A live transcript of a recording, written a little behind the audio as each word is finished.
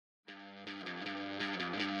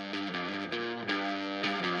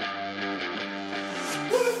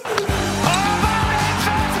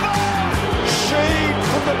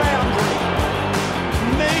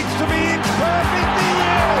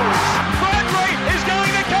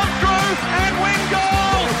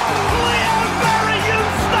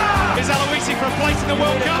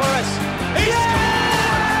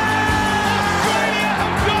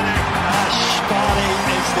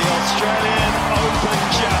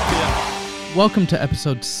Welcome to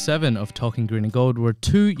episode 7 of Talking Green and Gold, where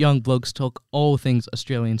two young blokes talk all things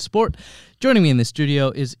Australian sport. Joining me in the studio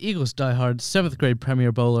is Eagles diehard, 7th grade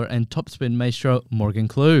Premier Bowler and topspin maestro Morgan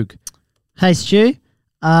Klug. Hey Stu,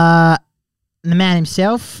 the man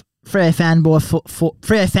himself, Freo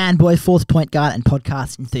fanboy, fourth point guard and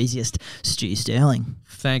podcast enthusiast, Stu Sterling.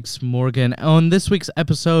 Thanks, Morgan. On this week's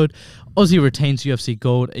episode, Aussie retains UFC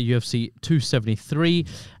gold at UFC 273.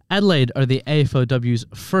 Adelaide are the AFLW's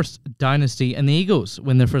first dynasty, and the Eagles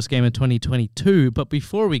win their first game in 2022. But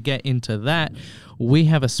before we get into that, we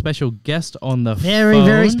have a special guest on the phone.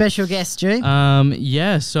 Very special guest, Stu.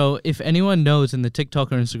 So if anyone knows in the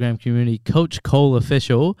TikTok or Instagram community, Coach Cole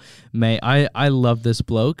Official, I love this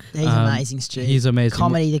bloke. He's amazing, Stu. He's amazing.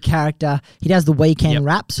 Comedy, the character. He does the weekend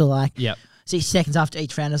rap, so like 6 seconds after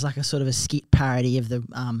each round is like a sort of a skit parody of the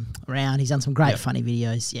round. He's done some great funny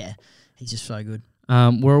videos. Yeah, he's just so good.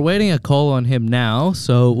 We're waiting a call on him now,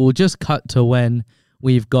 so we'll just cut to when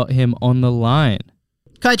we've got him on the line.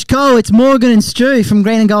 Coach Cole, it's Morgan and Stu from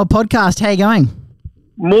Green and Gold Podcast. How you going?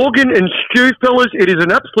 Morgan and Stu, fellas, it is an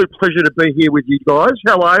absolute pleasure to be here with you guys.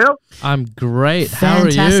 How are you? I'm great.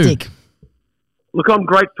 Fantastic. How are you? Look, I'm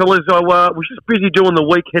great, fellas. I was just busy doing the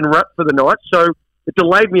weekend wrap for the night, so it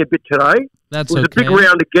delayed me a bit today. It was a big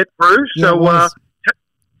round to get through, so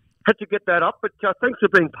had to get that up, but thanks for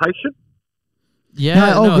being patient.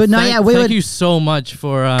 Yeah, thank you so much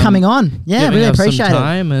for coming on. Yeah, really appreciate some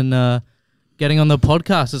time and getting on the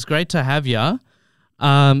podcast. It's great to have you.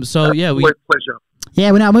 Pleasure.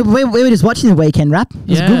 Yeah, we were just watching the weekend wrap. It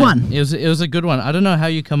was a good one. It was a good one. I don't know how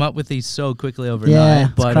you come up with these so quickly overnight. Yeah,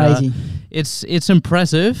 but crazy. It's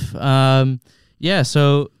impressive.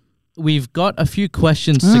 So we've got a few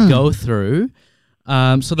questions to go through.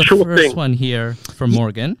 So the first one here from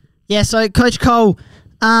Morgan. Yeah, so Coach Cole,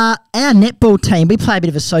 our netball team, we play a bit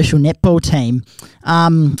of a social netball team,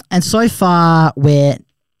 and so far we're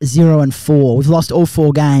 0-4. We've lost all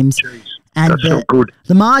 4 games. Jeez, and that's not good.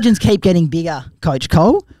 The margins keep getting bigger, Coach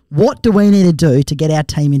Cole. What do we need to do to get our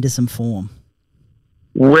team into some form?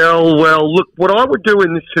 Well, look, what I would do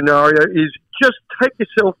in this scenario is just take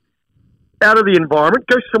yourself out of the environment,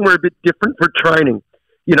 go somewhere a bit different for training,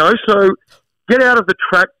 so get out of the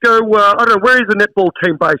track, go, I don't know, where is the netball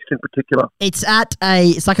team based in particular? It's at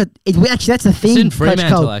that's the thing. It's in Fremantle,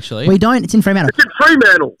 Coach Cole. actually. It's in Fremantle. It's in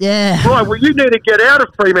Fremantle. Yeah. Right, well, you need to get out of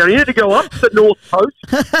Fremantle. You need to go up to the North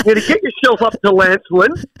Coast. You need to get yourself up to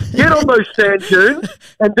Lancelin, get on those sand dunes,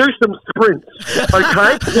 and do some sprints,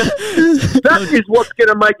 okay? That is what's going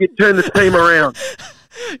to make you turn the team around.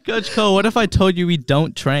 Coach Cole, what if I told you we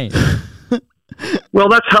don't train? Well,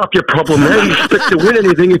 that's half your problem. How do you expect to win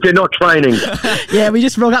anything if you're not training? Yeah, we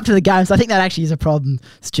just rock up to the games. I think that actually is a problem,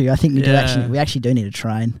 Stu. I think we actually do need to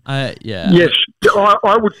train. Yes,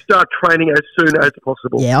 I would start training as soon as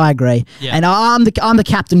possible. Yeah, I agree. Yeah. And I'm the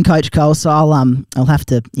captain, Coach Cole. So I'll have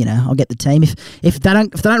to, I'll get the team. If they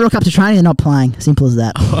don't rock up to training, they're not playing. Simple as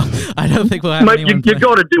that. I don't think we'll have Mate, you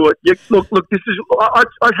got to do it. Look. This is.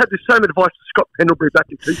 I had the same advice to Scott Pendlebury back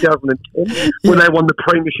in 2010 when they won the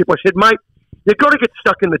premiership. I said, mate, you've got to get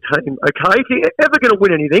stuck in the team, okay? If you're ever going to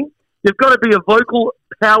win anything, you've got to be a vocal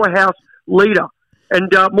powerhouse leader.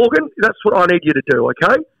 And, Morgan, that's what I need you to do,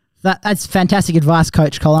 okay? That's fantastic advice,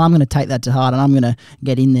 Coach Cole. I'm going to take that to heart, and I'm going to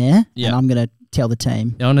get in there, and I'm going to tell the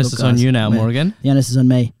team. The onus is on you now, Morgan. The onus is on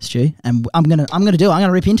me, Stu, and I'm going to do it. I'm going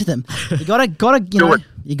to rip into them. You got to be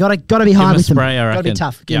hard with them. Got to be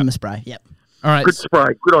tough. Give them a spray. Yep. All right. Good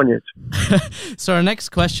spray. Good on you. So our next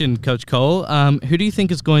question, Coach Cole, who do you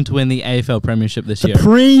think is going to win the AFL Premiership this year? The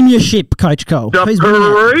Premiership, Coach Cole. The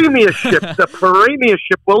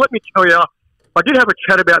Premiership. Well, let me tell you, I did have a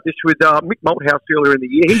chat about this with Mick Malthouse earlier in the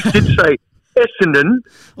year. He did say Essendon.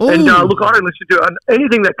 Ooh. And look, I don't listen to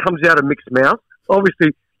anything that comes out of Mick's mouth.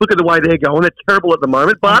 Obviously, look at the way they're going. They're terrible at the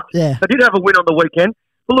moment. But they did have a win on the weekend.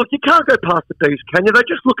 But look, you can't go past the D's, can you? They're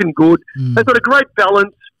just looking good. They've got a great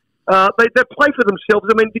balance. They play for themselves.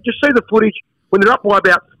 I mean, did you see the footage when they're up by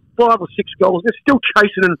about 5 or 6 goals? They're still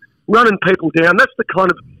chasing and running people down. That's the kind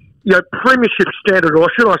of premiership standard, or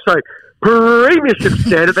should I say, premiership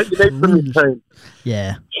standard that you need from your team.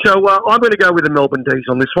 Yeah. So I'm going to go with the Melbourne D's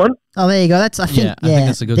on this one. Oh, there you go. I think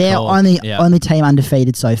that's a good they're call. only team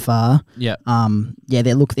undefeated so far. Yeah.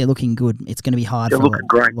 They're looking good. It's going to be hard for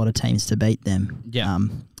a lot of teams to beat them. Yeah.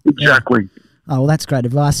 Exactly. Yeah. Oh, well, that's great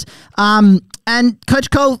advice. And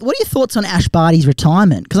Coach Cole, what are your thoughts on Ash Barty's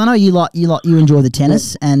retirement? Because I know you enjoy the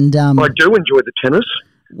tennis, and I do enjoy the tennis.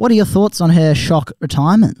 What are your thoughts on her shock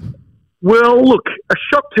retirement? Well, look, a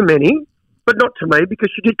shock to many, but not to me, because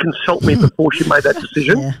she did consult me before she made that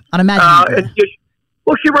decision. Yeah, I'd imagine.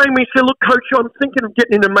 She rang me and said, "Look, Coach, I'm thinking of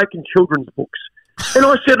getting into making children's books." And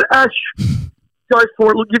I said, "Ash, go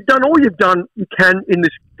for it. Look, you've done all you can in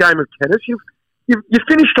this game of tennis. You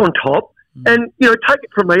finished on top. And, take it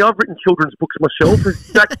from me, I've written children's books myself. In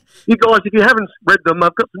fact, you guys, if you haven't read them,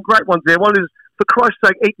 I've got some great ones there. One is, For Christ's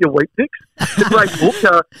Sake, Eat Your Wheat Bix. It's a great book.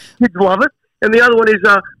 Kids love it. And the other one is,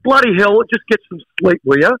 Bloody Hell, Just Get Some Sleep,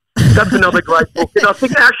 will you? That's another great book. And I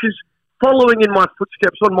think Ash is following in my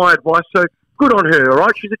footsteps on my advice, so good on her, all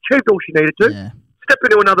right? She's achieved all she needed to. Yeah. Step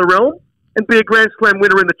into another realm and be a Grand Slam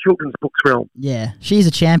winner in the children's books realm. Yeah, she's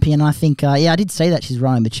a champion. I think, I did see that she's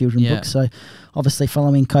writing the children's book, so obviously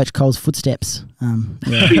following Coach Cole's footsteps.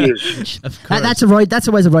 She is. That's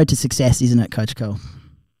always a road to success, isn't it, Coach Cole?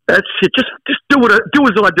 That's it. Just do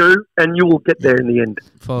as I do, and you will get there in the end.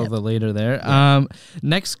 Follow the leader there.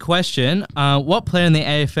 Next question. What player in the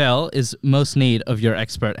AFL is most need of your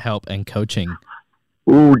expert help and coaching?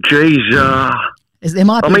 Oh, geez. There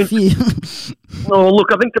might be a few. Look,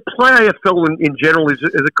 I think to play AFL in general is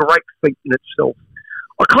a great feat in itself.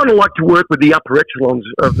 I kind of like to work with the upper echelons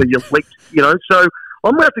of the elite, so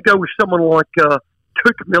I'm going to have to go with someone like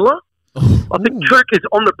Tuke Miller. I think Tuke is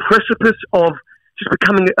on the precipice of just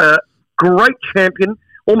becoming a great champion,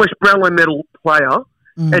 almost Brownlow medal player.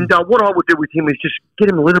 And what I would do with him is just get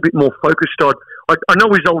him a little bit more focused on. I know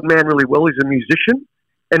his old man really well. He's a musician.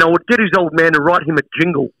 And I would get his old man to write him a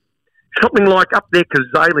jingle. Something like Up There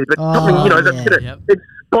Kazali, but something, that's going to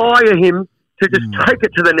inspire him to just take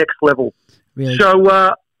it to the next level. Really?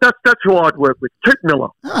 So that's who I'd work with, Tuke Miller.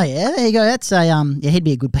 Oh yeah, there you go. That's he'd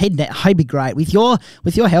be a good. He'd be great with your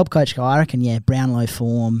help, Coach. I reckon. Yeah, Brownlow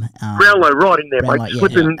form. Brownlow right in there, mate.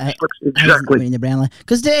 Slipping exactly in the Brownlow.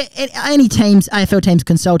 Because any teams, AFL teams,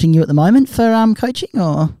 consulting you at the moment for coaching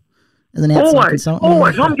or as an outside consultant?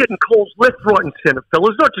 Always. I'm getting calls left, right, and centre,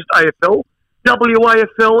 fellas. Not just AFL,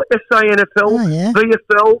 WAFL, SANFL,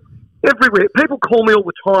 VFL. Everywhere. People call me all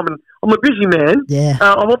the time, and I'm a busy man. Yeah.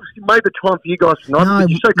 I've obviously made the time for you guys tonight.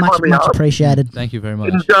 You're so much appreciated. Thank you very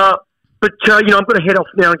much. And, but I'm going to head off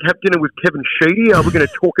now and have dinner with Kevin Sheedy. We're going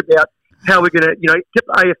to talk about how we're going to, get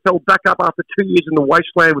the AFL back up after 2 years in the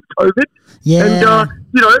wasteland with COVID. Yeah. And,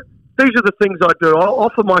 these are the things I do. I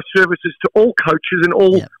offer my services to all coaches and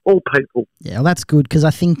all people. Yeah, well, that's good because I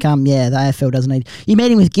think, the AFL doesn't need... You're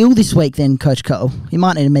meeting with Gil this week then, Coach Cole. You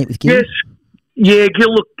might need to meet with Gil. Yes. Yeah,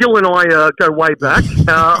 Gil and I go way back, and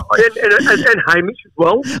Hamish as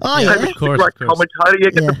well. Oh, yeah. Hamish is a great commentator.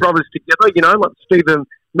 Get the brothers together, like Steve and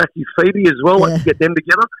Matthew Phoebe as well. Like to get them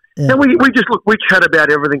together. Yeah. And we chat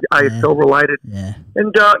about everything AFL related. Yeah.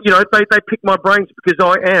 And, they pick my brains because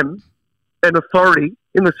I am an authority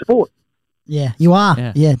in the sport. Yeah, you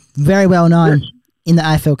are. Yeah, very well known in the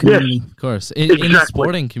AFL community. Yes. Of course. In the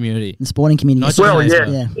sporting community. In the sporting community. As well,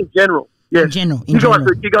 yeah. In general. Yes. In general.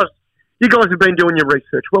 You guys have been doing your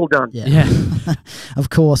research. Well done. Yeah.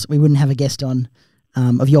 Of course, we wouldn't have a guest on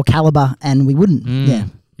of your caliber, and we wouldn't. Yeah.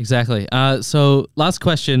 Exactly. So last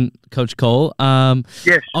question, Coach Cole.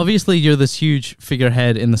 Yes. Obviously, you're this huge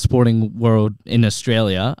figurehead in the sporting world in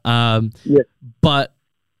Australia. Yes. But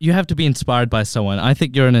you have to be inspired by someone. I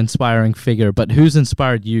think you're an inspiring figure, but who's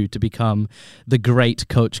inspired you to become the great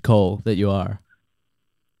Coach Cole that you are?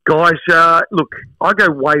 Guys, look, I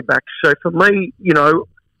go way back. So for me,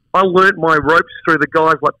 I learnt my ropes through the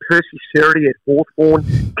guys like Percy Cerity at Hawthorn,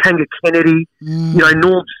 Kanga Kennedy,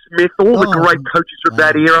 Norm Smith, all the great coaches of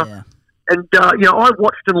that era. Yeah. And, I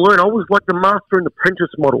watched and learned. I was like the master and apprentice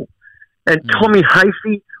model. And Tommy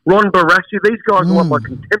Hafey, Ron Barassi, these guys are like my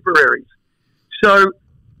contemporaries. So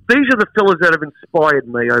these are the fellas that have inspired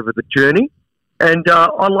me over the journey. And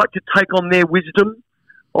I like to take on their wisdom.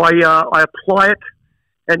 I apply it,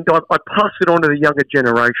 and I pass it on to the younger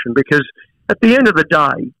generation because at the end of the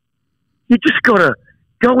day, you just got to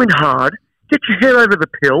go in hard, get your head over the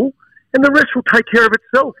pill, and the rest will take care of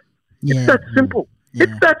itself. Yeah. It's that simple. Yeah.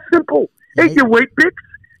 It's that simple. Yeah. Eat your Wheat Bix,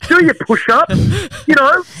 do your push-up,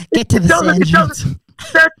 Get to the sand dunes.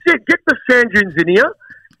 That's it. Get the sand dunes in here,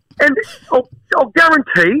 and I'll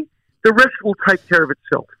guarantee the rest will take care of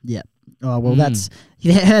itself. Yeah. Oh, well,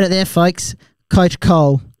 you heard it there, folks. Coach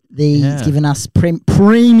Cole, he's given us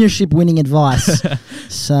premiership winning advice.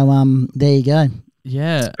 So, there you go.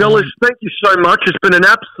 Yeah. Fellas, thank you so much. It's been an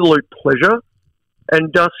absolute pleasure.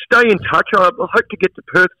 And stay in touch. I hope to get to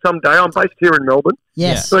Perth someday. I'm based here in Melbourne.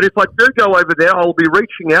 Yes. But if I do go over there, I'll be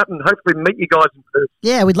reaching out and hopefully meet you guys in Perth.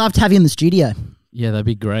 Yeah, we'd love to have you in the studio. Yeah, that'd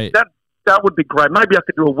be great. That would be great. Maybe I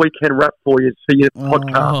could do a weekend wrap for you for your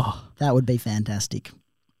podcast. That would be fantastic.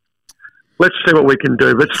 Let's see what we can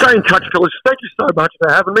do. But stay in touch, fellas. Thank you so much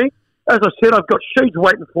for having me. As I said, I've got sheets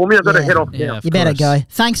waiting for me. I've got to head off now. You better go.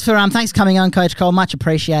 Thanks for coming on, Coach Cole. Much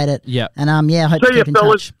appreciate it. Yeah. And I hope to keep in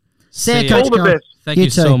touch. See ya, Coach All the Cole. best. Thank you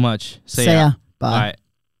so much. See ya. Bye.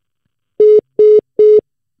 Bye.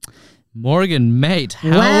 Morgan, mate, how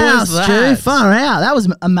wow, was that? Stu, far out. That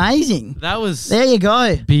was amazing. That was There you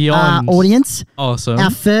go. beyond audience. awesome. Our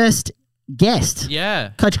first guest, Yeah.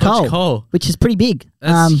 Coach Cole, which is pretty big.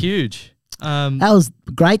 That's huge. That was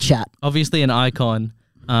a great chat. Obviously an icon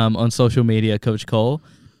on social media, Coach Cole.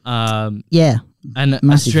 Yeah. An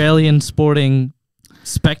Massive. Australian sporting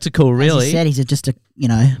spectacle, really. As he said, he's just a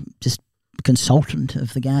consultant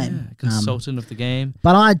of the game. Yeah, consultant of the game.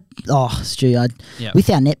 But Stu, Yeah. with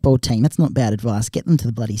our netball team, that's not bad advice. Get them to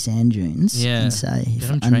the bloody sand dunes. Yeah. And say, Get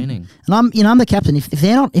them training. And I'm the captain. If they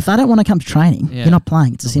don't want to come to training, Yeah. you're not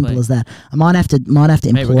playing. It's as simple as that. I might have to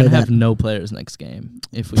employ Mate, we're going to that. have no players next game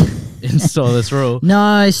if we install this rule.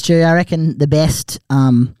 No, Stu, I reckon the best,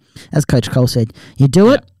 as Coach Cole said, you do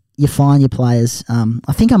it, you find your players.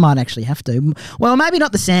 I think I might actually have to. Well, maybe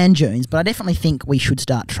not the sand dunes, but I definitely think we should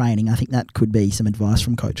start training. I think that could be some advice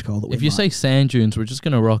from Coach Cole. If you say sand dunes, we're just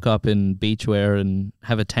going to rock up in beachwear and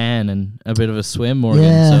have a tan and a bit of a swim, Morgan.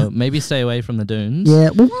 Yeah. So maybe stay away from the dunes. Yeah,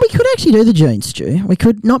 well, we could actually do the dunes, Stu. We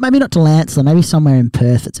could maybe not to Lancelot, maybe somewhere in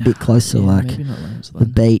Perth that's a bit closer, like maybe not Lancelot. the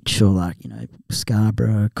beach or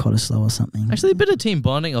Scarborough, Cottesloe or something. Actually, a bit of team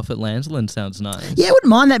bonding off at Lancelot sounds nice. Yeah, I wouldn't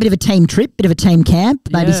mind that bit of a team trip, bit of a team camp.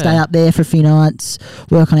 Maybe Yeah. stay up there for a few nights,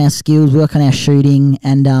 work on our skills, work on our shooting,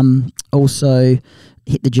 and also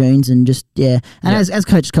hit the dunes and just And as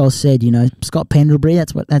Coach Cole said, Scott Pendlebury.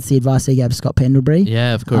 That's the advice he gave Scott Pendlebury.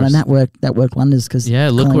 Yeah, of course. And that worked wonders because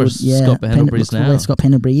look where Scott Pendlebury's now. Where Scott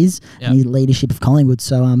Pendlebury is Yeah. and his leadership of Collingwood.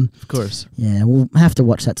 So of course. yeah, we'll have to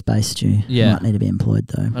watch that space, Stu. Yeah. Might need to be employed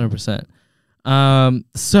though. 100%.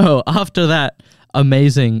 So after that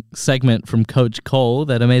amazing segment from Coach Cole,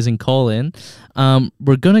 that amazing call-in,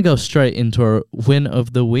 we're going to go straight into our win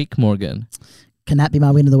of the week, Morgan. Can that be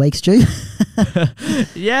my win of the week, Stu?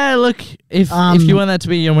 Yeah, look, if you want that to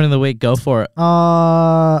be your win of the week, go for it. You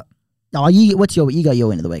got your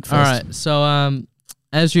win of the week first. All right, so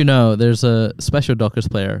as you know, there's a special Dockers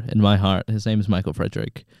player in my heart. His name is Michael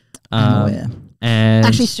Frederick. Yeah. And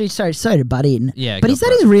Actually, Stu, sorry to butt in. Yeah, but go is that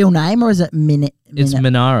for his real name or is it it's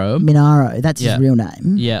Minaro. Minaro? That's Yeah. his real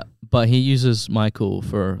name. Yeah, but he uses Michael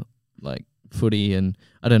for footy, and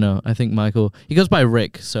I don't know. I think Michael, he goes by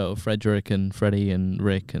Rick, so Frederick and Freddie and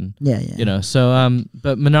Rick and Yeah. So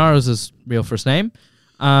but Minaro's his real first name.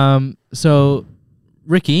 So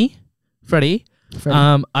Ricky, Freddie.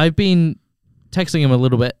 I've been texting him a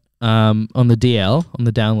little bit on the DL, on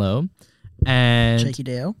the down low. And Cheeky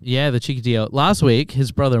deal. Yeah, the cheeky deal. Last week,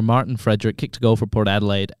 his brother Martin Frederick kicked a goal for Port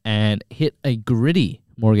Adelaide and hit a gritty.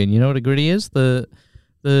 Morgan, you know what a gritty is? The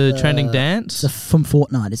trending dance? It's from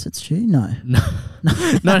Fortnite, is it, Stu? No.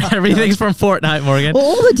 Not everything's from Fortnite, Morgan. Well,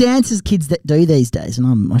 all the dances kids that do these days,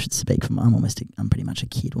 and I should speak from, I'm pretty much a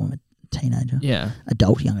kid, or I'm a teenager. Yeah.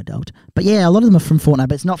 Young adult. But yeah, a lot of them are from Fortnite,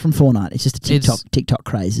 but it's not from Fortnite. It's just a TikTok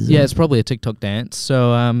craze, isn't it? Yeah, it's probably a TikTok dance.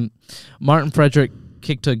 So Martin Frederick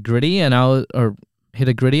kicked a gritty hit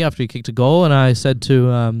a gritty after he kicked a goal, and I said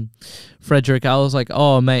to Frederick, I was like,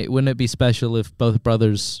 oh mate, wouldn't it be special if both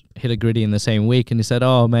brothers hit a gritty in the same week? And he said,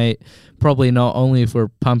 oh mate, probably not, only if we're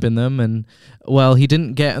pumping them. And well, he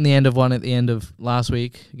didn't get on the end of one at the end of last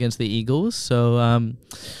week against the Eagles, so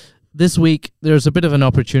this week there's a bit of an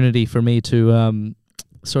opportunity for me to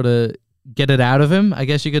sort of get it out of him, I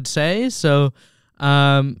guess you could say. So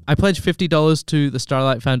I pledged $50 to the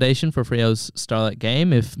Starlight Foundation for Frio's Starlight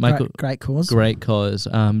game. If Michael, great cause.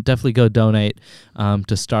 Definitely go donate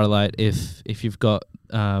to Starlight if you've got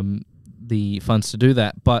the funds to do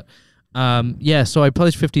that. But so I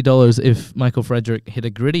pledged $50 if Michael Frederick hit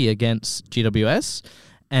a gritty against GWS,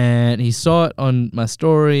 and he saw it on my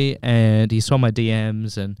story and he saw my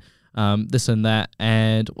DMs and this and that,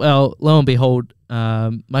 and well, lo and behold,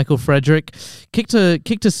 Michael Frederick kicked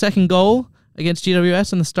a second goal against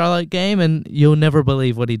GWS in the Starlight game, and you'll never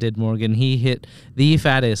believe what he did, Morgan. He hit the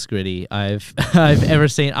fattest gritty I've ever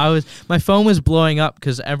seen. My phone was blowing up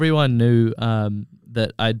because everyone knew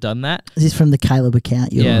that I'd done that. Is this from the Caleb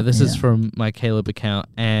account? This is from my Caleb account,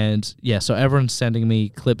 and so everyone's sending me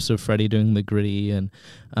clips of Freddie doing the gritty and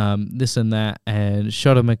this and that, and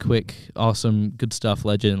shot him a quick, awesome, good stuff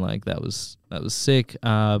legend. Like that was sick,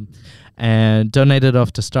 and donated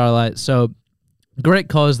off to Starlight. So great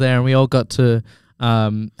cause there, and we all got to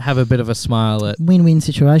have a bit of a smile at win-win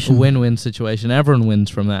situation. Win-win situation. Everyone wins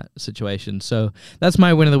from that situation. So that's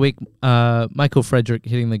my win of the week. Michael Frederick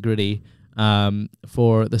hitting the gritty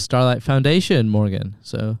for the Starlight Foundation, Morgan.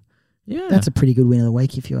 So yeah, that's a pretty good win of the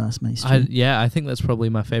week if you ask me, Stu. I think that's probably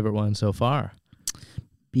my favorite one so far.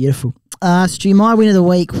 Beautiful. Stu, my win of the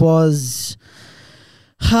week was...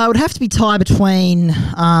 it would have to be tied between...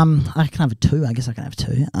 I can have two. I guess I can have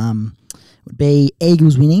two. would be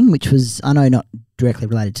Eagles winning, which was, I know, not directly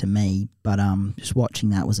related to me, but just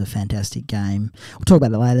watching that was a fantastic game. We'll talk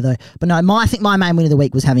about it later though. But no, I think my main win of the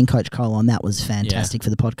week was having Coach Cole on. That was fantastic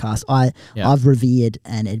for the podcast. I've revered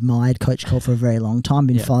and admired Coach Cole for a very long time.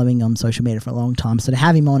 Been following on social media for a long time. So to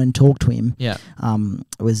have him on and talk to him,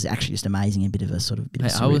 was actually just amazing. I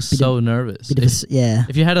was so nervous.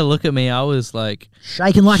 If you had a look at me, I was like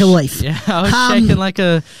shaking like a leaf. Yeah, I was shaking like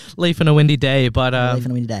a leaf on a windy day. But leaf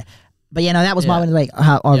on a windy day. But yeah, no, that was my win of the week.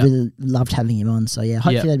 I really loved having him on. So yeah,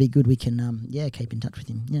 hopefully that'd be good. We can keep in touch with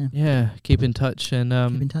him. Yeah, keep in touch and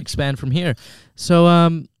expand from here. So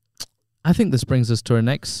I think this brings us to our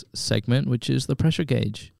next segment, which is the pressure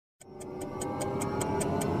gauge.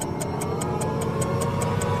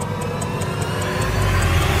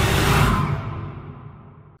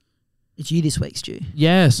 It's you this week, Stu.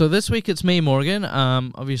 Yeah, so this week it's me, Morgan.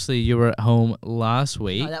 Obviously you were at home last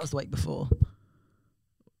week. No, that was the week before.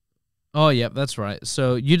 Oh, yeah, that's right.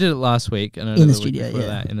 So you did it last week. And in the studio,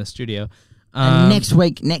 in the studio. And next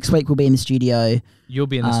week we'll be in the studio. You'll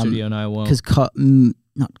be in the studio and I won't. Because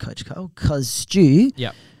not Coach Cole, because Stu.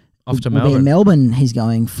 Yep. Off to will Melbourne. Be in Melbourne. He's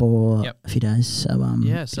going for a few days. So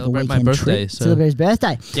celebrate my birthday. Celebrate his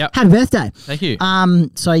birthday. Yep. Happy birthday. Thank you.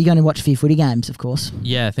 So you're going to watch a few footy games, of course.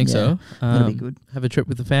 Yeah, I think so. That'll be good. Have a trip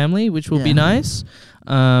with the family, which will be nice.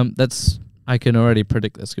 I can already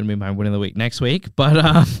predict that's going to be my win of the week next week.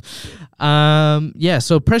 But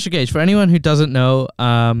so pressure gauge. For anyone who doesn't know,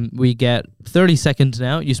 we get 30 seconds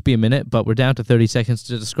now. It used to be a minute, but we're down to 30 seconds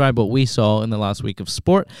to describe what we saw in the last week of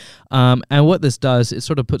sport. And what this does, it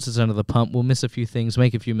sort of puts us under the pump. We'll miss a few things,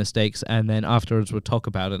 make a few mistakes, and then afterwards we'll talk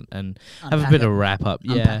about it and have a bit of wrap up.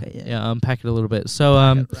 Unpack it a little bit. So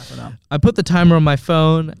I put the timer on my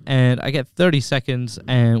phone and I get 30 seconds,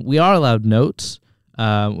 and we are allowed notes.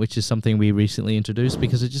 Which is something we recently introduced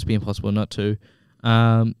because it'd just be impossible not to.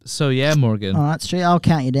 Morgan. All right, Stu, I'll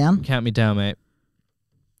count you down. Count me down, mate.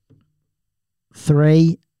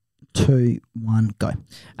 3, 2, 1, go.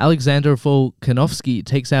 Alexander Volkanovski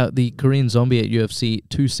takes out the Korean Zombie at UFC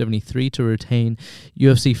 273 to retain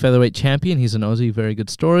UFC featherweight champion. He's an Aussie, very good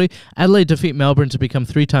story. Adelaide defeat Melbourne to become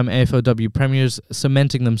 3-time AFLW premiers,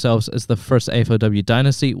 cementing themselves as the first AFLW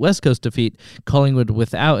dynasty. West Coast defeat Collingwood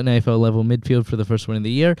without an AFL level midfield for the first win of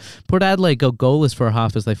the year. Port Adelaide go goalless for a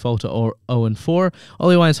half as they fall to 0-4.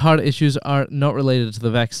 Ollie Wine's heart issues are not related to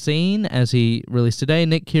the vaccine, as he released today.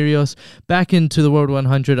 Nick Kyrgios back into the World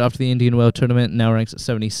 100 after the Indian Wells tournament, now ranks at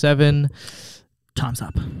 77. Time's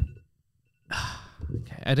up.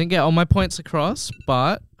 Okay, I didn't get all my points across,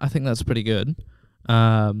 but I think that's pretty good.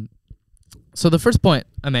 So the first point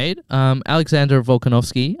I made, Alexander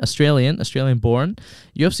Volkanovski, Australian-born,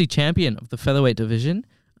 UFC champion of the featherweight division.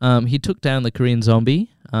 He took down the Korean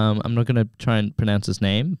Zombie. I'm not going to try and pronounce his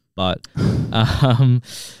name, but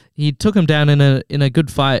he took him down in a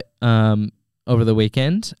good fight over the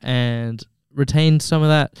weekend and retained some of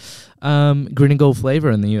that green and gold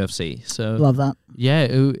flavor in the UFC. So love that. Yeah,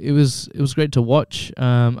 it was great to watch.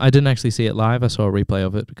 I didn't actually see it live. I saw a replay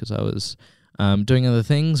of it because I was doing other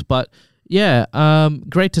things. But yeah,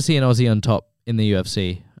 great to see an Aussie on top in the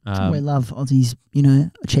UFC. We love Aussies,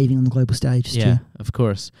 achieving on the global stage. Yeah, of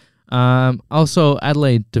course. Also,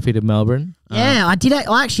 Adelaide defeated Melbourne. Yeah, I did.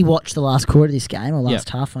 I actually watched the last quarter of this game, or last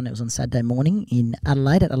half one. It was on Saturday morning in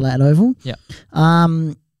Adelaide at Adelaide Oval. Yeah.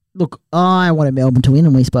 Look, I wanted Melbourne to win,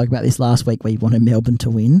 and we spoke about this last week. We wanted Melbourne to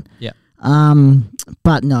win. Yeah.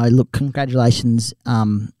 But no, look, congratulations.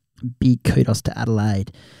 Big kudos to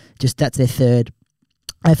Adelaide. Just that's their third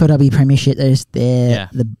AFLW premiership. They're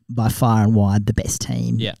by far and wide the best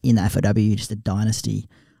team in the AFLW, just a dynasty.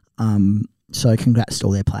 So congrats to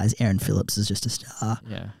all their players. Aaron Phillips is just a star.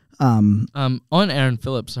 Yeah. On Aaron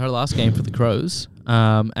Phillips, her last game for the Crows,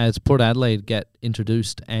 as Port Adelaide get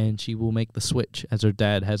introduced, and she will make the switch as her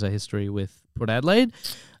dad has a history with Port Adelaide.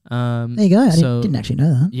 There you go. I didn't actually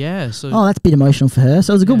know that. Yeah. So that's a bit emotional for her.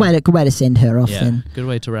 So it was a good way to send her off. Yeah, then. Good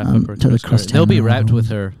way to wrap up her career. They'll be wrapped with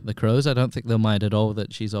her, the Crows. I don't think they'll mind at all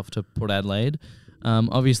that she's off to Port Adelaide.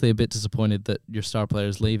 Obviously a bit disappointed that your star player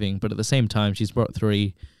is leaving, but at the same time, she's brought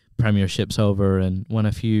 3 premierships over and won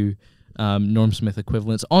a few Norm Smith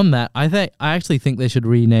equivalents. On that, I actually think they should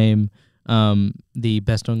rename the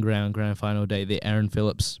Best on Ground Grand Final Day the Aaron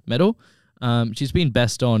Phillips Medal. She's been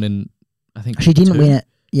best on in, I think she didn't win it.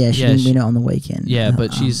 Yeah, she didn't win it on the weekend. Yeah,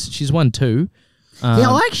 but she's won 2.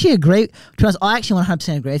 I actually agree. I actually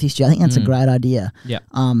 100% agree with you, Stu. I think that's a great idea. Yeah.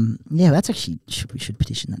 That's actually we should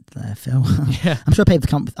petition that to the AFL. Yeah. I'm sure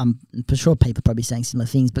people are probably saying similar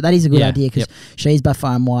things, but that is a good idea because she's by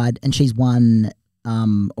far and wide, and she's won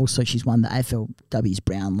Also, she's won the AFLW's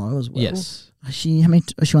Brownlow as well. Yes. Has she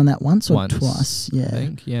won that once or Once, twice? Yeah. I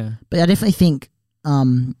think, yeah. But I definitely think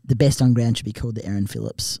the best on ground should be called the Erin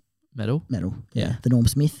Phillips Medal? medal. Yeah. The Norm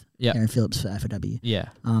Smith. Yeah. Erin Phillips for AFLW. Yeah.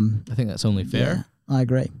 I think that's only fair. Yeah, I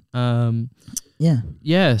agree. Yeah.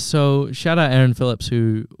 Yeah, so shout out Erin Phillips,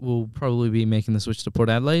 who will probably be making the switch to Port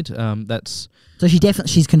Adelaide. So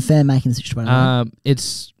she's confirmed making the switch to Port Adelaide?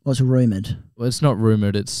 It's rumoured. Well, it's not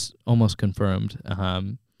rumoured, it's almost confirmed.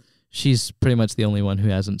 She's pretty much the only one who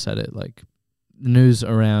hasn't said it. Like, the news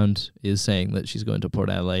around is saying that she's going to Port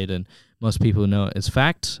Adelaide, and most people know it as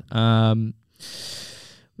fact.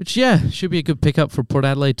 Which, yeah, should be a good pickup for Port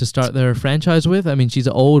Adelaide to start their franchise with. I mean, she's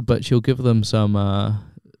old, but she'll give them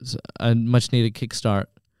a much-needed kickstart.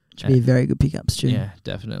 Should be a very good pickup, Stu. Yeah,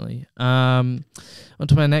 definitely. On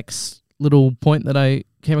to my next little point that I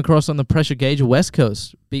came across on the pressure gauge. West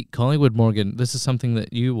Coast beat Collingwood, Morgan. This is something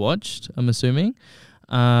that you watched, I'm assuming.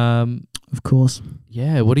 Of course.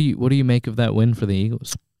 Yeah, what do you make of that win for the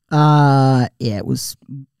Eagles? Yeah, it was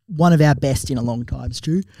one of our best in a long time,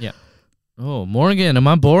 Stu. Yeah. Oh, Morgan, am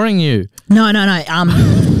I boring you? No.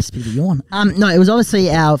 It's a bit of a yawn. No, it was obviously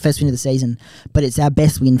our first win of the season, but it's our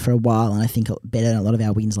best win for a while, and I think better than a lot of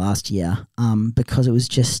our wins last year. Because it was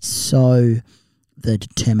just so the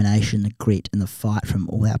determination, the grit, and the fight from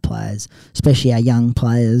all our players, especially our young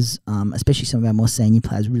players, especially some of our more senior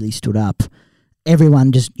players, really stood up.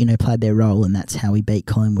 Everyone just played their role, and that's how we beat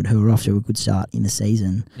Collingwood, who were off to a good start in the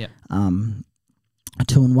season. Yeah.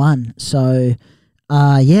 2-1. So.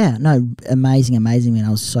 Amazing win. I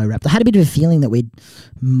was so wrapped. I had a bit of a feeling that we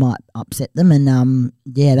might upset them, and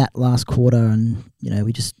that last quarter, and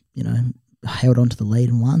we just held on to the lead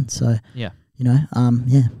and won. So I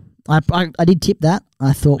did tip that.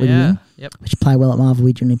 I thought we'd win. Yep. We should play well at Marvel.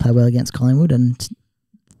 We generally play well against Collingwood, and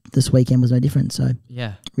this weekend was no different. So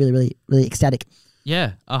yeah, really, really, really ecstatic.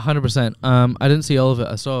 Yeah, 100%. I didn't see all of it.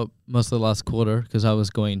 I saw most of the last quarter because I was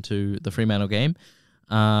going to the Fremantle game.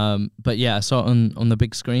 But yeah, I saw it on the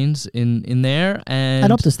big screens in there, and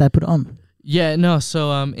at Optus they put it on. Yeah, no.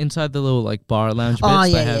 So inside the little bar lounge bits. Oh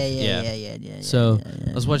yeah. So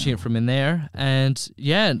I was watching it from in there, and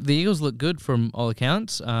yeah, the Eagles look good from all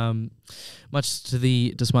accounts. Much to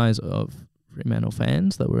the demise of Fremantle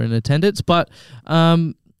fans that were in attendance, but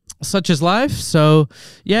such is life. So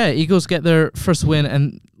yeah, Eagles get their first win,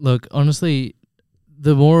 and look, honestly,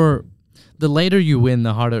 the later you win,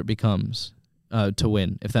 the harder it becomes. To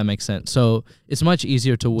win, if that makes sense. So it's much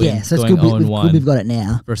easier to win going 0-1 we've got it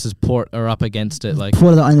now. Versus Port are up against it. Like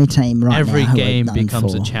Port are the only team right every now. Every game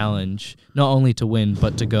becomes a challenge, not only to win,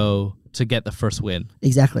 but to get the first win.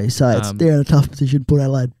 Exactly. So they're in a tough position, Port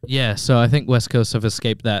Adelaide. Yeah, so I think West Coast have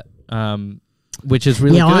escaped that, which is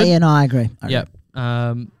really good. I agree. Yeah.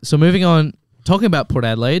 So moving on, talking about Port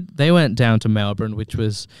Adelaide, they went down to Melbourne, which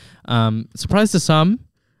was surprise to some.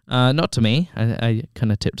 Not to me. I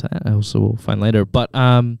kind of tipped that. I also will find later. But,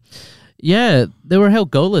 they were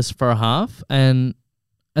held goalless for a half. And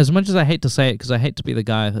as much as I hate to say it, because I hate to be the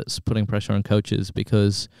guy that's putting pressure on coaches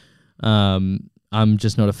because I'm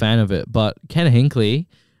just not a fan of it. But Ken Hinkley,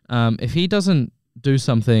 if he doesn't do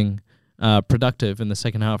something productive in the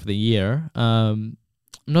second half of the year, I'm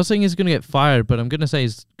not saying he's going to get fired, but I'm going to say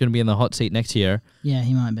he's going to be in the hot seat next year. Yeah,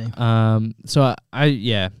 he might be. So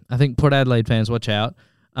I think Port Adelaide fans, watch out.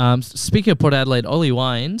 Speaking of Port Adelaide, Ollie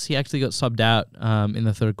Wines, he actually got subbed out in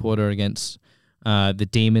the third quarter against the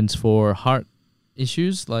Demons for heart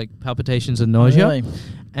issues like palpitations and nausea. Really?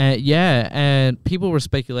 And people were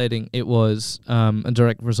speculating it was a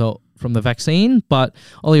direct result from the vaccine, but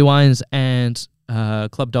Ollie Wines and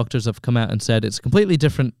club doctors have come out and said it's a completely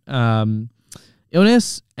different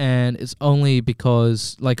illness, and it's only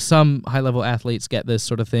because some high-level athletes get this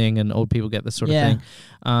sort of thing and old people get this sort of thing.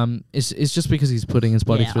 It's just because he's putting his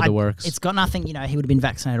body through the works. It's got nothing, he would have been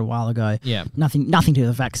vaccinated a while ago. Yeah. Nothing to do with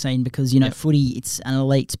the vaccine because, footy, it's an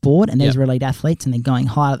elite sport and these are elite athletes and they're going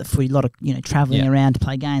high at the footy, a lot of, travelling around to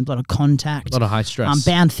play games, a lot of contact. A lot of high stress.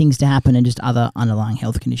 Bound things to happen and just other underlying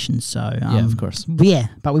health conditions. So, of course. Yeah,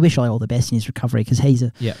 but we wish Ollie all the best in his recovery because he's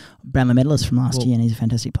a Brownlow medalist from last year and he's a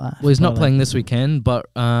fantastic player. Well, he's not playing this weekend, but...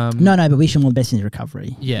 No, but wish him all the best in his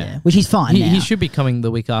recovery. Yeah. Which he's fine now. He should be coming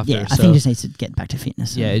the week after. Yeah, I think he just needs to get back to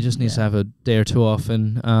fitness. Yeah, he just needs to have a day or two off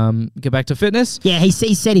and get back to fitness. Yeah, he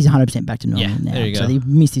said he's 100% back to normal now. There you go. So he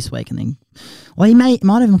missed this week and then... Well, he might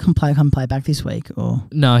even come play back this week. Or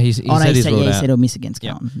No, he said he's ruled out. He said he'll miss against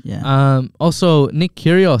Carlton. Yeah. Also, Nick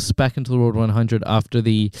Kyrgios back into the World 100 after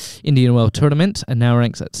the Indian Wells tournament and now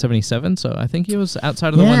ranks at 77. So I think he was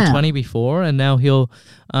outside of the 120 before, and now he'll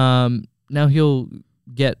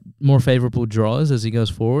get more favorable draws as he goes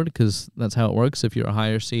forward, because that's how it works. If you're a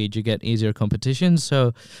higher seed, you get easier competition.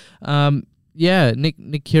 So, Nick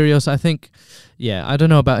Kyrgios, I think, I don't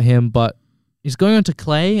know about him, but he's going on to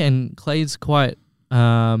Clay, and Clay's quite,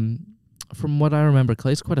 from what I remember,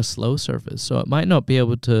 Clay's quite a slow surface, so it might not be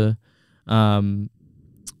able to,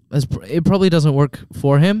 it probably doesn't work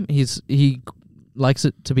for him. He likes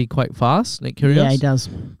it to be quite fast, Nick Kyrgios. Yeah, he does.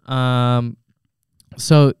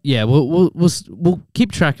 So yeah, we'll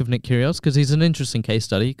keep track of Nick Kyrgios, because he's an interesting case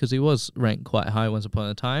study, because he was ranked quite high once upon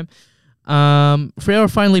a time. Freo are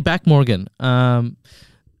finally back, Morgan.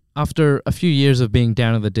 After a few years of being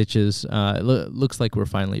down in the ditches, it looks like we're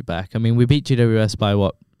finally back. I mean, we beat GWS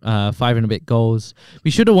by 5 and a bit goals.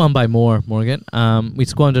 We should have won by more, Morgan. We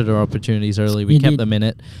squandered our opportunities early. We kept them in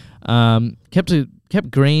it. Kept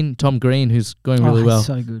Tom Green, who's going really well.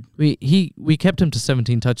 So good. We kept him to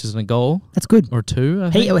 17 touches and a goal. That's good. Or 2,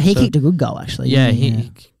 I think. He kicked a good goal, actually. Yeah,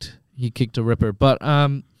 he kicked a ripper. But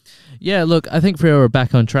look, I think Freo are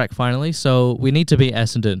back on track finally. So we need to beat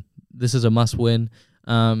Essendon. This is a must-win.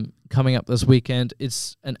 Coming up this weekend,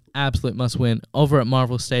 it's an absolute must-win over at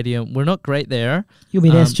Marvel Stadium. We're not great there. You'll be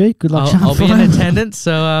there, Stu. Good luck. I'll be in attendance,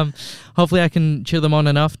 so hopefully I can cheer them on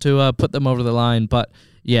enough to put them over the line. But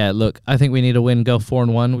yeah, look, I think we need a win, go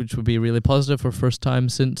 4-1, which would be really positive for first time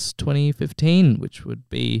since 2015, which would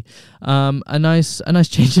be a nice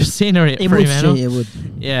change of scenery at Fremantle. It would.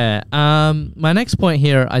 Yeah. My next point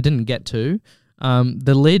here I didn't get to.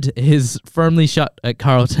 The lid is firmly shut at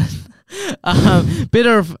Carlton. Bit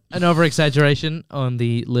of an over-exaggeration on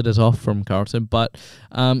the lid is off from Carlton, but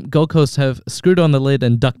Gold Coast have screwed on the lid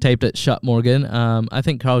and duct taped it shut, Morgan. I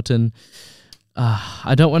think Carlton,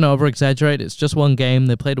 I don't want to over-exaggerate. It's just one game.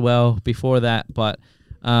 They played well before that, but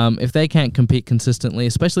if they can't compete consistently,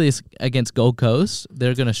 especially against Gold Coast,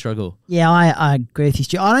 they're going to struggle. Yeah, I agree with you,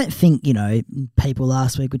 Stu. I don't think, people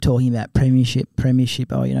last week were talking about premiership, can't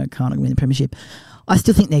win the premiership. I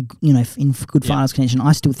still think they're, in good finals contention.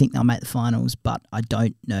 I still think they'll make the finals, but I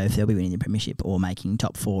don't know if they'll be winning the premiership or making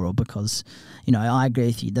top 4, or because, I agree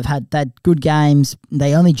with you. They've had good games.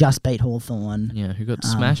 They only just beat Hawthorn. Yeah, who got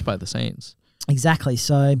smashed by the Saints. Exactly.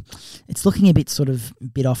 So it's looking a bit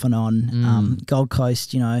off and on. Gold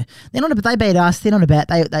Coast, they're not. They beat us. They're not a bad.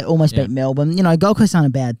 They almost beat Melbourne. Gold Coast aren't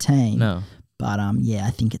a bad team. No. But I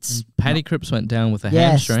think it's Paddy Cripps went down with a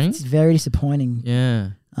hamstring. It's very disappointing.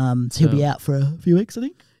 Yeah. So he'll be out for a few weeks, I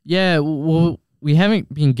think. Yeah, well, we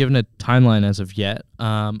haven't been given a timeline as of yet.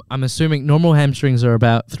 I'm assuming normal hamstrings are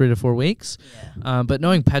about 3 to 4 weeks. Yeah. But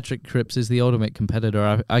knowing Patrick Cripps is the ultimate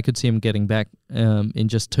competitor, I could see him getting back in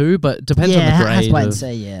just 2, but it depends on the grade. Let's wait and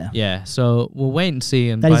see, yeah. Yeah, so we'll wait and see,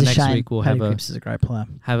 and by next week we'll Paddy Cripps is a great player.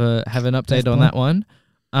 Have an update on that one.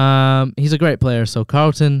 He's a great player, so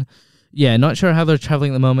Carlton... Yeah, not sure how they're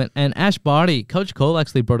traveling at the moment. And Ash Barty, Coach Cole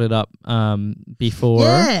actually brought it up before.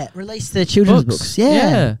 Yeah, released the children's books.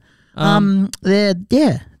 Yeah.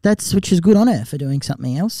 That's which is good on her for doing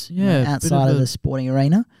something else. Yeah, outside of the sporting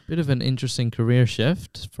arena. Bit of an interesting career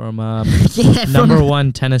shift from number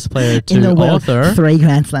 1 tennis player to in the author. World, 3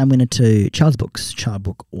 Grand Slam winner to child book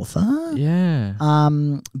author. Yeah.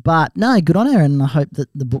 But no, good on her, and I hope that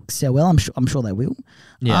the books sell well. I'm sure they will.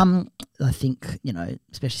 Yeah. I think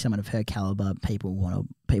especially someone of her caliber, people want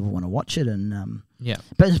to watch it, and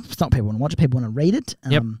but it's not people want to watch it. People want to read it.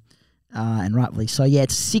 And rightfully so. Yeah,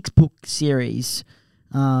 it's a 6-book series.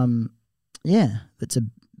 It's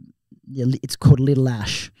called Little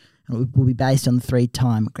Ash, and it will be based on the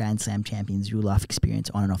 3-time Grand Slam champions' real life experience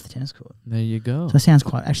on and off the tennis court. There you go. So it sounds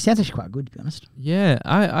actually quite good, to be honest. Yeah,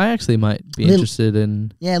 I actually might be interested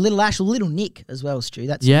in. Yeah, Little Ash or Little Nick as well, Stu.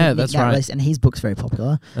 That's right. Released, and his book's very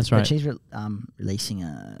popular. That's right. But she's releasing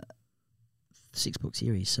a 6-book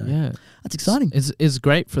series, so yeah, that's exciting. It's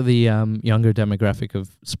great for the younger demographic of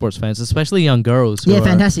sports fans, especially young girls. Who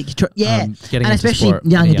fantastic. Getting and into especially sport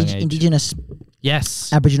young at a young Indigenous,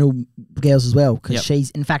 Aboriginal girls as well, because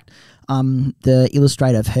she's in fact the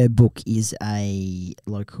illustrator of her book is a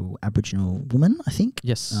local Aboriginal woman, I think.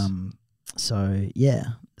 Yes. So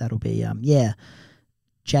that'll be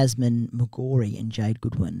Jasmine McGorry and Jade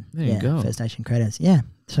Goodwin. There you go. First Nation creators. Yeah.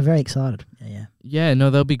 So very excited. Yeah. Yeah, no,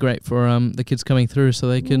 they'll be great for the kids coming through, so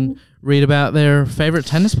they can read about their favorite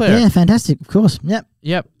tennis player. Yeah, fantastic. Of course. Yep.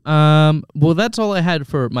 Well, that's all I had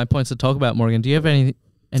for my points to talk about, Morgan. Do you have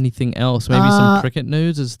anything else? Maybe some cricket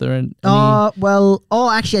news? Is there any?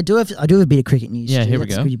 Actually, I do have a bit of cricket news. Yeah, here we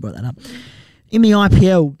go. That's good you brought that up. In the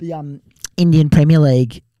IPL, the Indian Premier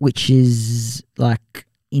League, which is like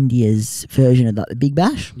India's version of like the Big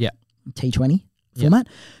Bash. Yeah. T20 format.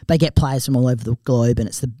 They get players from all over the globe, and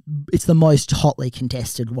it's the most hotly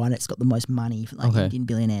contested one. It's got the most money. Indian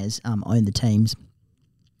billionaires own the teams.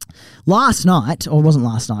 last night, or it wasn't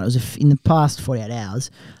last night, it was in the past 48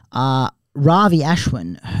 hours, Ravi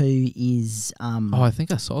Ashwin, who is... I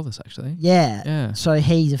think I saw this, actually. Yeah. So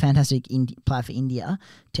he's a fantastic player for India,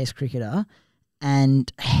 Test cricketer,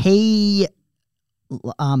 and he...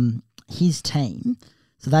 his team...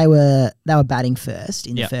 So they were batting first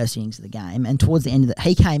in the first innings of the game, and towards the end of it,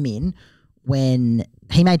 he came in when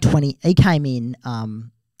he made 20. He came in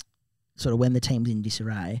sort of when the team was in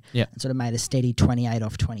disarray, and sort of made a steady 28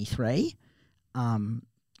 off 23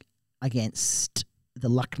 against the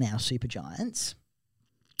Lucknow Super Giants.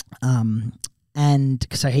 And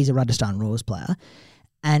so he's a Rajasthan Royals player,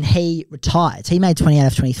 and he retired. So he made 28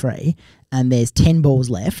 off 23, and there's 10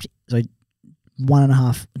 balls left. So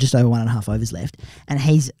just over 1.5 overs left, and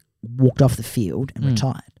he's walked off the field and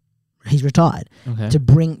retired. He's retired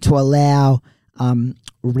to allow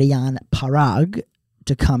Rian Parag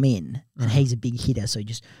to come in, and he's a big hitter, so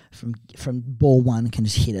just from ball one can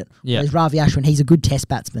just hit it. Whereas Ravi Ashwin, he's a good Test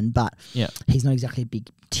batsman, but he's not exactly a big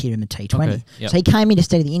hitter in the T20. So he came in to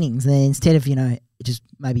steady the innings, and then instead of just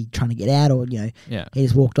maybe trying to get out, or he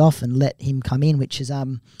just walked off and let him come in, which is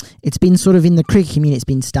it's been sort of in the cricket community, it's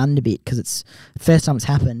been stunned a bit because it's the first time it's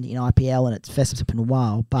happened in IPL, and it's the first time it's happened in a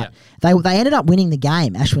while. But they ended up winning the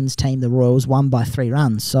game. Ashwin's team, the Royals, won by 3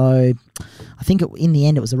 runs. So I think in the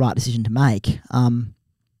end it was the right decision to make.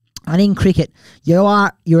 And in cricket, you're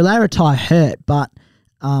allowed to retire hurt, but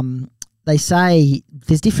they say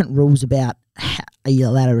there's different rules about are you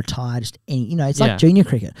allowed to retire just any, it's like junior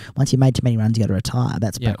cricket. Once you've made too many runs, you got to retire.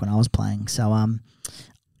 That's back when I was playing. So,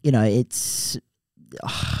 it's,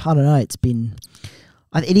 I don't know, it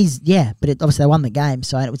is, but obviously they won the game,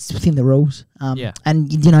 so it was within the rules. And,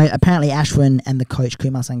 apparently Ashwin and the coach,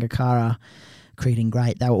 Kumar Sangakkara, cricketing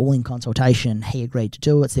great. They were all in consultation. He agreed to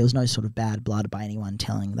do it. So there was no sort of bad blood by anyone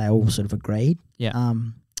telling. They all sort of agreed. That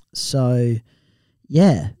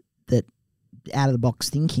out of the box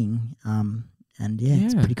thinking.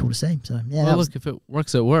 It's pretty cool to see. So look, if it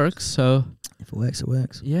works, it works. So if it works, it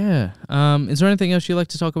works. Yeah. Is there anything else you'd like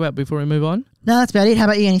to talk about before we move on? No, that's about it. How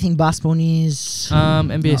about you? Anything basketball news?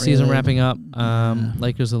 NBA season wrapping up.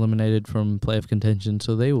 Lakers eliminated from playoff contention,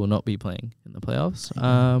 so they will not be playing in the playoffs.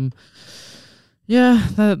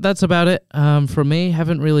 That's about it. For me,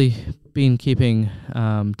 haven't really been keeping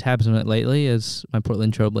tabs on it lately, as my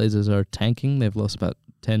Portland Trail Blazers are tanking. They've lost about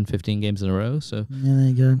 10, 15 games in a row. So there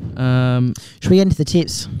you go. Should we get into the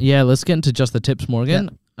tips? Yeah, let's get into just the tips,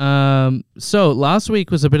 Morgan. So last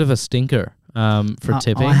week was a bit of a stinker for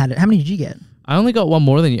tipping. I had it. How many did you get? I only got one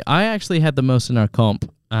more than you. I actually had the most in our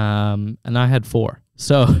comp, and I had 4.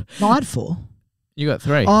 So no, I had 4. You got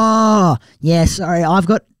 3. Oh, yeah, sorry. I've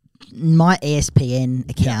got my ESPN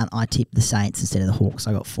account. I tipped the Saints instead of the Hawks.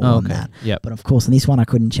 I got 4 on that. But of course, on this one, I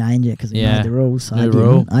couldn't change it because we made the rules. So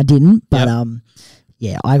I didn't. But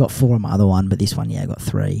I got 4 on my other one, but this one, I got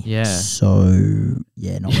 3. Yeah. So,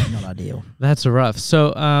 not ideal. That's rough.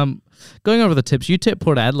 So, going over the tips, you tipped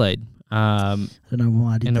Port Adelaide. I don't know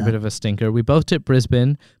why I did that. In a bit of a stinker. We both tipped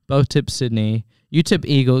Brisbane, both tipped Sydney. You tipped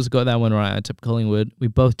Eagles, got that one right. I tipped Collingwood. We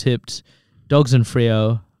both tipped Dogs and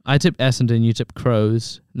Freo. I tipped Essendon, you tipped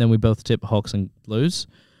Crows, and then we both tipped Hawks and Blues.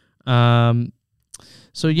 When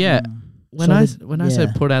I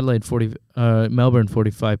said Port Adelaide 40, Melbourne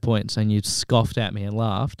 45 points, and you scoffed at me and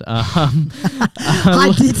laughed.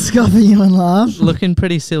 I did scoff at you and laugh. Looking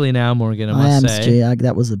pretty silly now, Morgan. I must say. Stu.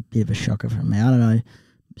 That was a bit of a shocker from me. I don't know.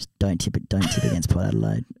 Just don't tip against Port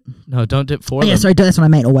Adelaide. No, don't tip for them. Yeah, sorry, that's what I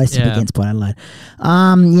meant. Always tip against Port Adelaide.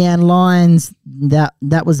 And Lions,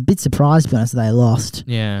 that was a bit surprised, to be honest, they lost.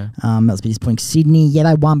 Yeah. That was a bit disappointing. Sydney,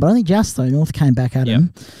 they won, but only just, though. North came back at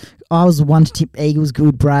them. I was the one to tip Eagles,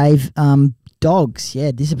 good, brave. Dogs,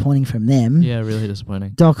 disappointing from them. Yeah, really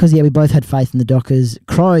disappointing. Dockers, we both had faith in the Dockers.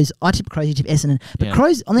 Crows, I tipped Crows, you tipped Essendon. But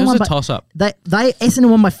Crows, on their one, it was a toss-up.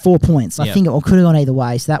 Essendon won by 4 points. I think it could have gone either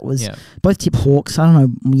way. So that was both tipped Hawks. I don't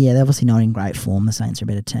know. Yeah, they're obviously not in great form. The Saints are a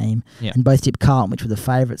better team. Yeah. And both tipped Carlton, which were the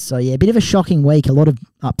favourites. So a bit of a shocking week. A lot of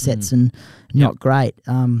upsets and not great.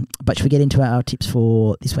 But should we get into our tips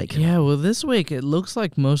for this week? Yeah, well, this week it looks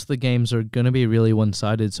like most of the games are going to be really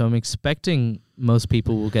one-sided. So I'm expecting most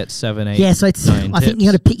people will get 7, 8, 9 I think you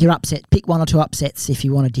got to pick your upset. Pick 1 or 2 upsets if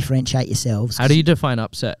you want to differentiate yourselves. How do you define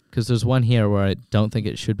upset? Because there's one here where I don't think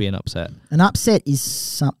it should be an upset. An upset is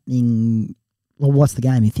something... Well, what's the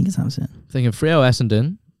game you think is an upset? I'm thinking Freo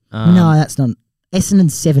Essendon. No, that's not...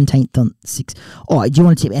 Essendon's 17th on 6. Oh, do you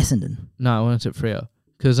want to tip Essendon? No, I want to tip Freo.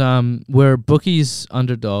 Because we're bookies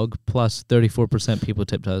underdog plus 34% people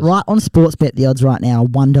tipped us. Right, on Sportsbet, the odds right now are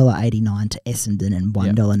 $1.89 to Essendon and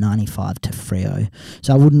 $1.95 to Freo.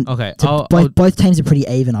 So I wouldn't... Okay. Both teams are pretty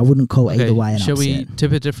even. I wouldn't call either way an upset. Should we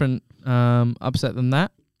tip a different upset than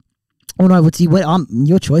that? Oh no,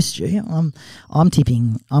 your choice, Stu. I'm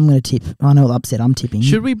tipping. I'm going to tip. I know what upset I'm tipping.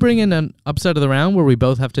 Should we bring in an upset of the round where we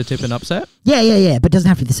both have to tip an upset? Yeah. But it doesn't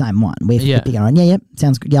have to be the same one. We have to pick our own. Yeah.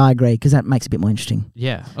 Sounds good. Yeah, I agree because that makes it a bit more interesting.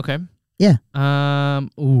 Yeah. Okay. Yeah.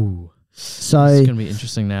 Ooh. So it's going to be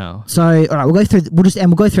interesting now. So all right, we'll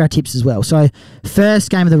go through our tips as well. So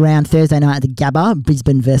first game of the round, Thursday night at the Gabba,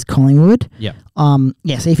 Brisbane versus Collingwood. Yeah. So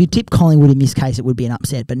if you tip Collingwood in this case, it would be an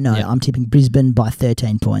upset, but no, I'm tipping Brisbane by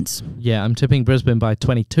 13 points. Yeah, I'm tipping Brisbane by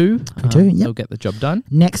 22. 22, yep. They'll get the job done.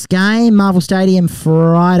 Next game, Marvel Stadium,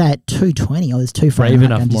 Friday at 2:20. Oh, there's two Friday brave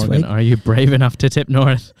night enough, games Morgan. Are you brave enough to tip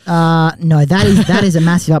North? No, that is a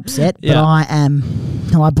massive upset. But I am.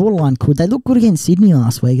 No, I borderline could. They looked good against Sydney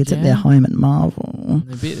last week. It's at their home at Marvel.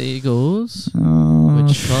 They beat the Eagles,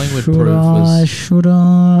 which Collingwood proved was should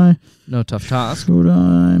I? No tough task. Should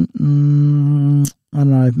I? I don't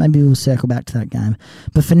know. Maybe we'll circle back to that game.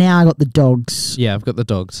 But for now, I got the Dogs. Yeah, I've got the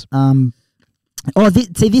Dogs.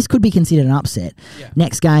 This could be considered an upset. Yeah.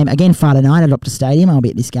 Next game, again, Friday night at Optus Stadium. I'll be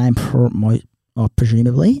at this game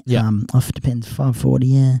presumably. Yeah. It depends. 5:40.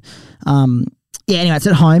 Yeah. Anyway, it's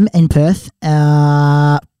at home in Perth.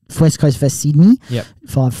 West Coast versus Sydney. Yep.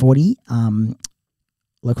 5:40.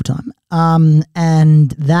 Local time.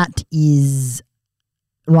 And that is.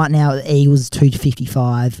 Right now, the Eagles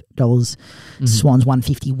 $255, Swans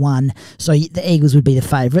 $151. So the Eagles would be the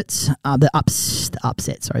favourites. The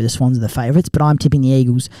Swans are the favourites, but I'm tipping the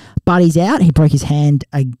Eagles. Buddy's out. He broke his hand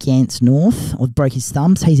against North, or broke his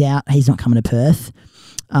thumbs. He's out. He's not coming to Perth.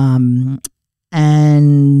 And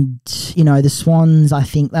the Swans, I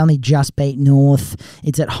think they only just beat North.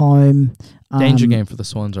 It's at home. Danger game for the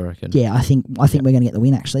Swans, I reckon. Yeah, I think we're going to get the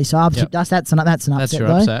win actually. So I've tipped us. That's an upset. That's your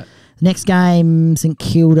though. upset. Next game, St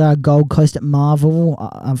Kilda, Gold Coast at Marvel.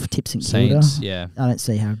 I've tipped St Kilda. Saints, yeah. I don't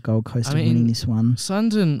see how Gold Coast are winning this one.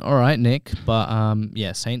 Suns and all right, Nick, but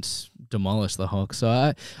Saints demolished the Hawks. So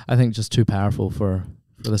I think just too powerful for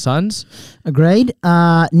the Suns. Agreed.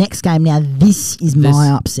 Next game now. This is my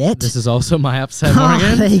upset. This is also my upset,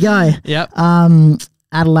 Morgan. There you go. Yep.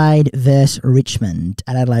 Adelaide versus Richmond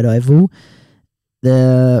at Adelaide Oval.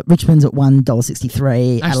 The Richmond's at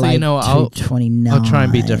 $1.63. Actually, Adelaide, $2.29. I'll try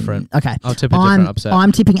and be different. Okay. I'll tip a different upset.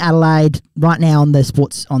 I'm tipping Adelaide right now on the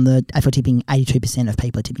AFL tipping. 82% of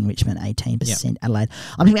people are tipping Richmond, 18% Adelaide.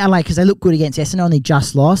 I'm tipping Adelaide because they look good against Essendon. They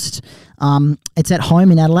just lost. It's at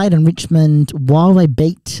home in Adelaide, and Richmond, while they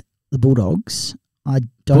beat the Bulldogs,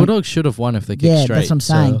 Bulldogs should have won if they kicked straight. Yeah, that's what I'm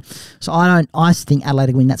saying. So I think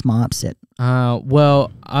Adelaide will win. That's my upset.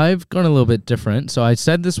 Well, I've gone a little bit different. So I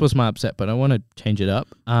said this was my upset, but I want to change it up.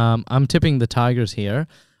 I'm tipping the Tigers here.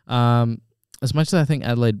 As much as I think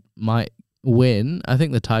Adelaide might win, I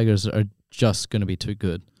think the Tigers are just going to be too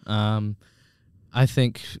good. I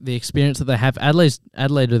think the experience that they have,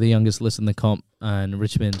 Adelaide are the youngest list in the comp, and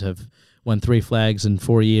Richmond have won 3 flags in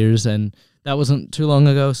 4 years, and that wasn't too long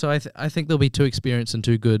ago. So I think they'll be too experienced and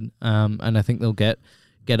too good, and I think they'll get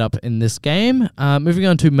up in this game. Moving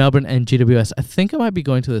on to Melbourne and GWS. I think I might be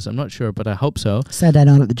going to this. I'm not sure, but I hope so. Saturday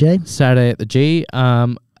night at the G. Saturday at the G.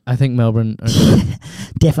 I think Melbourne are going to...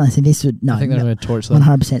 Definitely. So this would... No, I think they're going to torch them.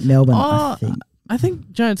 100% Melbourne, I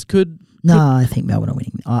think Giants could... No, I think Melbourne are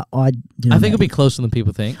winning. I think it'll be closer than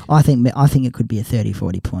people think. I think it could be a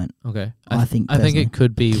 30-40 point. Okay. I think it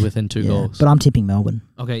could be within 2 goals. But I'm tipping Melbourne.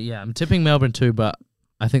 Okay, yeah. I'm tipping Melbourne too, but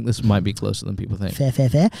I think this might be closer than people think.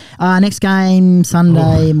 Fair. Next game,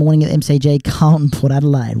 Sunday morning at MCG, Carlton, Port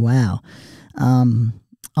Adelaide. Wow. I'm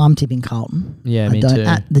tipping Carlton. Yeah, me too.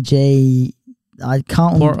 At the G,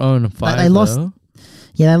 Carlton... Port own 5, they lost. though.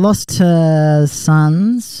 Yeah, they lost to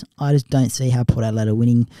Suns. I just don't see how Port Adelaide are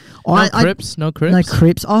winning. No Crips. No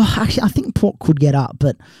Crips. Oh, actually, I think Port could get up,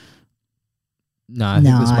 but... No, I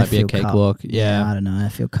think this might be a cakewalk. Yeah. I don't know. I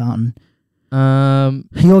feel Carlton.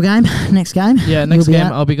 Your game? Next game? Yeah, next game.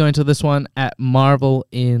 I'll be going to this one at Marvel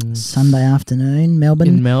in... Sunday afternoon, Melbourne.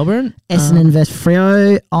 In Melbourne. Essendon versus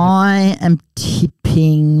Freo. I am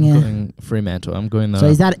tipping... I'm going Fremantle. I'm going... So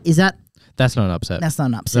is that... That's not an upset. That's not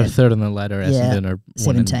an upset. They're third on the ladder. Essendon are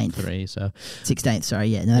 17th. 1-3, so 16th. Sorry,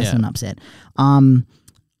 yeah, no, that's not an upset.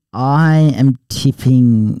 I am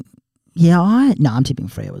tipping. I'm tipping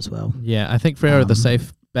Freo as well. Yeah, I think Freo are the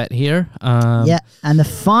safe bet here. And the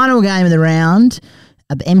final game of the round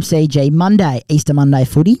at the MCG Monday, Easter Monday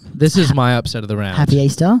footy. This is my upset of the round. Happy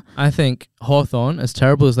Easter. I think Hawthorn, as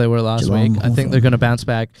terrible as they were last week, I think they're going to bounce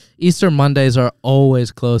back. Easter Mondays are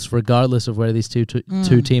always close, regardless of where these two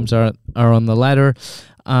teams are on the ladder.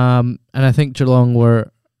 And I think Geelong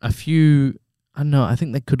were a few... I don't know, I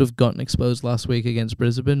think they could have gotten exposed last week against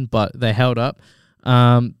Brisbane, but they held up.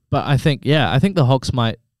 But I think the Hawks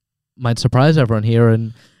might surprise everyone here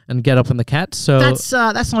and and get up on the Cats. So that's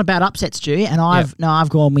not a bad upset, Stu. And I've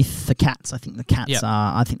gone with the Cats. I think the Cats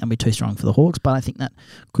I think they'll be too strong for the Hawks, but I think that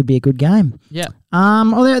could be a good game. Yeah.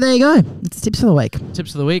 There you go. It's tips of the week.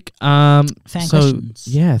 Tips of the week. Fan questions.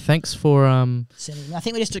 Yeah, thanks for sending. I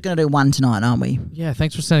think we're just going to do one tonight, aren't we? Yeah,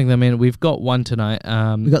 thanks for sending them in. We've got one tonight.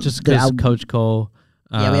 We've got just because Coach Cole.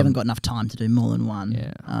 We haven't got enough time to do more than one.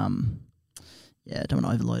 Yeah. Don't want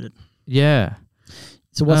to overload it. Yeah.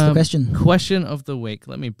 So what's the question? Question of the week.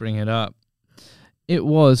 Let me bring it up. It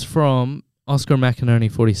was from Oscar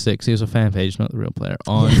McInerney 46. He was a fan page, not the real player,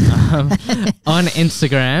 on on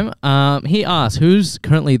Instagram. He asked, who's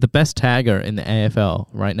currently the best tagger in the AFL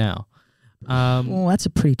right now? Well, that's a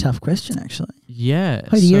pretty tough question, actually. Yeah.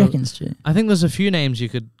 Who do you reckon, Stu? I think there's a few names you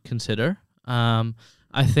could consider.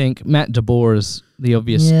 I think Matt DeBoer is the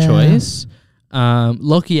obvious choice.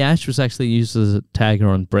 Lockie Ash was actually used as a tagger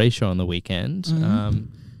on Brayshaw on the weekend.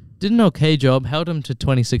 Did an okay job, held him to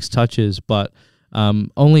 26 touches, but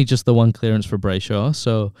only just the one clearance for Brayshaw,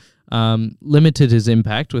 so limited his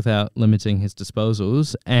impact without limiting his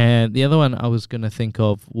disposals. And the other one I was going to think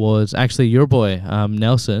of was actually your boy,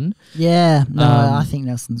 Nelson. Yeah, I think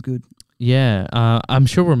Nelson's good. Yeah, I'm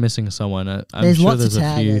sure we're missing someone. There's lots of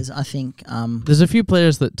taggers, I think. There's a few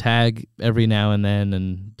players that tag every now and then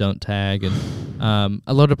and don't tag, and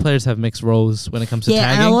a lot of players have mixed roles when it comes to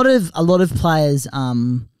tagging. And a lot of players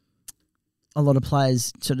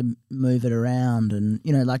sort of move it around, and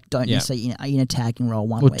don't necessarily in a tagging role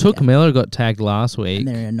one week. Well, Took Miller got tagged last week, and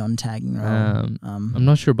they're in a non-tagging role. I'm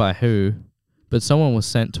not sure by who, but someone was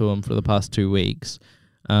sent to him for the past 2 weeks,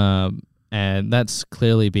 and that's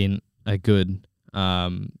clearly been a good or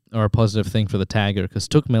a positive thing for the tagger, because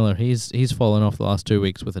Took Miller, he's fallen off the last 2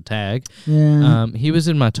 weeks with a tag. Yeah. He was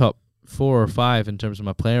in my top 4 or 5 in terms of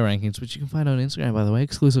my player rankings, which you can find on Instagram, by the way,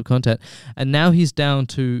 exclusive content. And now he's down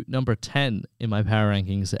to number 10 in my power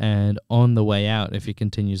rankings and on the way out if he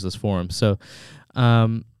continues this form. So,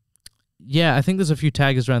 I think there's a few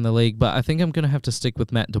taggers around the league, but I think I'm going to have to stick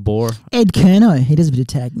with Matt DeBoer. Ed Kerno, he does a bit of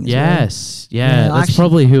tagging as well. Yeah, that's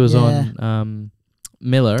probably who was on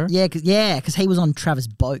Miller. Yeah, because he was on Travis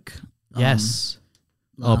Boak. Yes.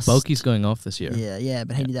 Boakey's going off this year. Yeah,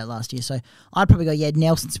 but he did that last year. So I'd probably go,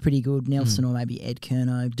 Nelson's pretty good. Nelson or maybe Ed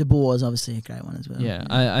Kerno. DeBoer is obviously a great one as well. Yeah.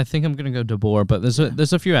 I think I'm going to go DeBoer, but there's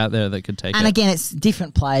a few out there that could take it. And again, it's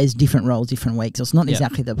different players, different roles, different weeks. So it's not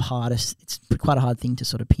exactly the hardest. It's quite a hard thing to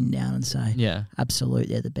sort of pin down and say,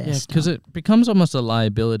 absolutely, they're the best. Yeah, because it becomes almost a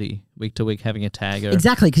liability week to week having a tagger.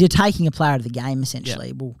 Exactly, because you're taking a player out of the game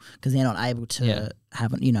essentially. Well, because they're not able to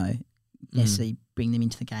necessarily bring them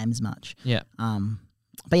into the game as much. Yeah.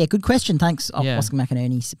 But yeah, good question. Thanks, Oscar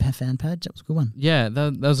McInerney's fan page. That was a good one. Yeah,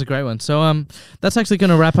 that was a great one. So that's actually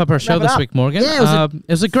going to wrap up our show this week, Morgan. Yeah, it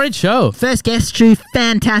was a great show. First guest, Stu.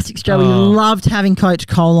 Fantastic show. We loved having Coach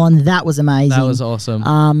Cole on. That was amazing. That was awesome.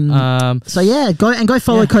 So yeah, go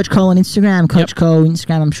follow Coach Cole on Instagram. Coach Cole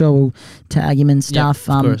Instagram. I'm sure we'll tag him and stuff.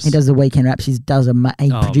 He does the weekend raps. He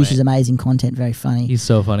produces amazing content. Very funny. He's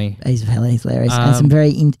so funny. He's hilarious, and some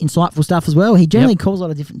very insightful stuff as well. He generally calls a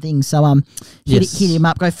lot of different things. So hit him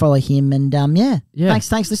up. Go follow him, and Thanks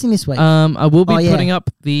for listening this week. I will be putting up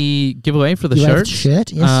the giveaway for the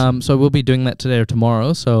shirt. Yes. So we'll be doing that today or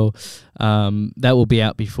tomorrow. So that will be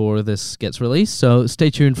out before this gets released. So stay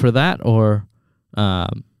tuned for that, or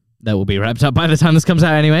that will be wrapped up by the time this comes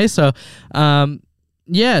out anyway. So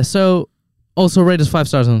so. Also, rate us 5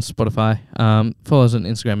 stars on Spotify. Follow us on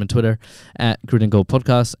Instagram and Twitter at Green and Gold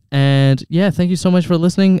Podcast. And thank you so much for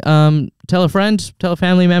listening. Tell a friend, tell a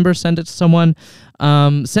family member, send it to someone.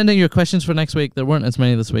 Send in your questions for next week. There weren't as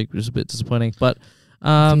many this week, which is a bit disappointing. But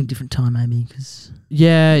a different time, maybe.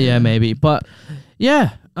 Maybe. But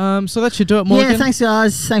so that should do it, Morgan. Yeah, thanks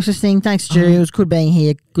guys. Thanks for listening. Thanks, Stu. It was good being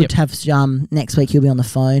here. Good to have next week. He'll be on the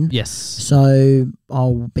phone. Yes. So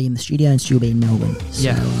I'll be in the studio and Stu will be in Melbourne. So,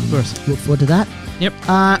 of course. Look forward to that. Yep.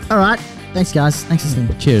 All right. Thanks, guys. Thanks for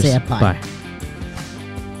listening. Cheers. See ya. Bye.